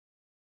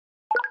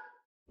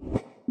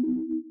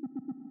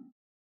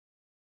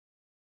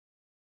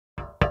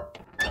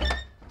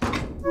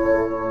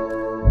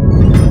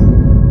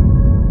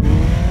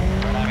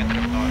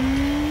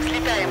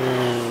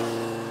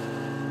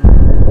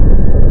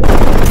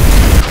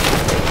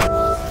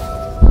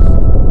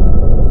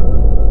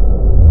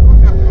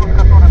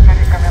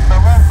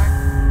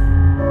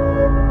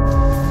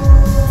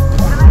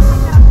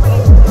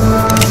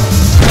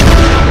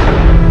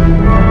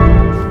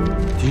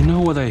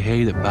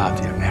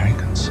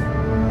Americans.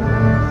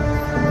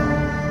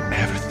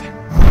 Everything.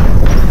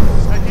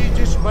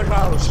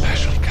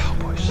 Especially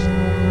cowboys.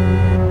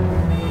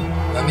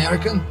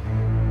 American?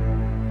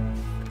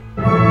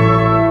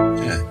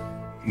 Yeah,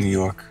 New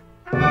York.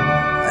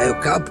 Are you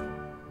a cop?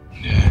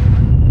 Yeah.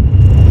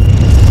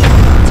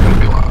 It's gonna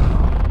be a while.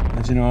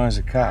 How'd you know I was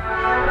a cop?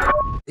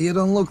 You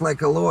don't look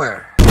like a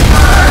lawyer.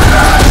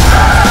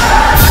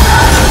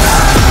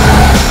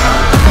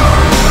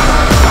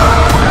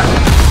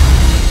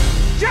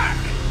 Jack!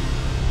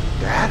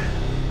 Dad?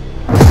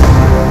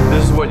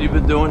 This is what you've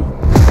been doing?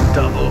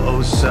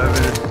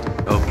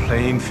 007 of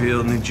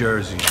Plainfield, New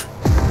Jersey.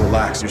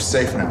 Relax, you're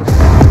safe now.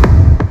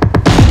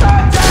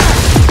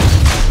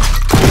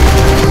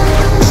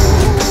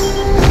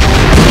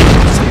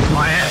 Save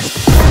my ass.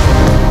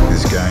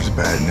 This guy's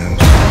bad news.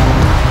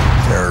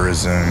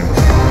 Terrorism,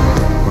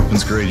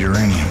 weapons grade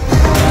uranium,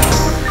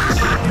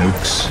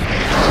 nukes.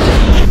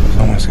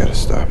 Someone's gotta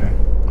stop him.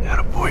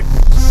 Atta boy.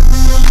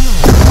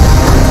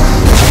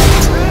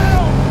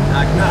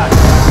 Knock, knock.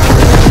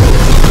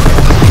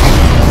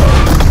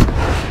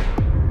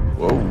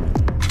 Whoa.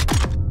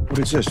 What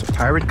is this, a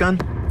pirate gun?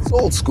 It's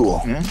old school.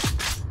 Hmm?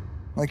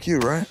 Like you,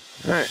 right?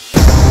 Right.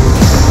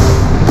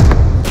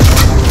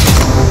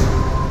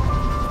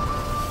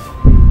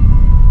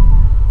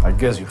 I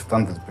guess you've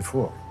done this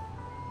before.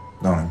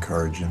 Don't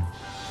encourage him.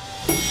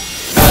 Me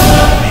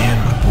and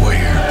my boy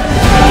here,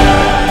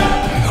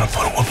 we're gonna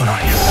put a whooping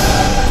on you.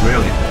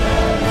 Really?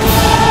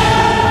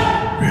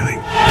 Really?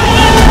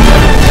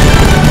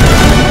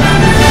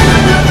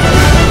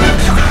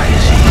 So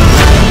crazy.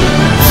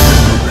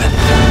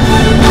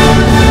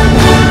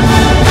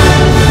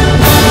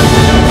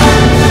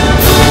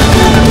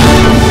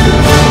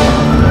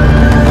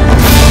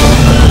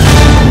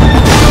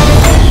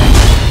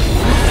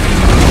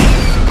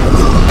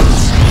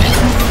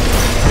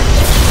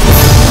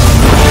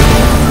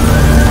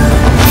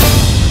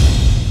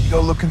 You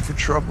go looking for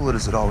trouble, or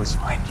does it always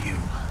find you?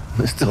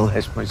 I still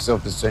ask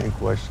myself the same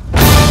question.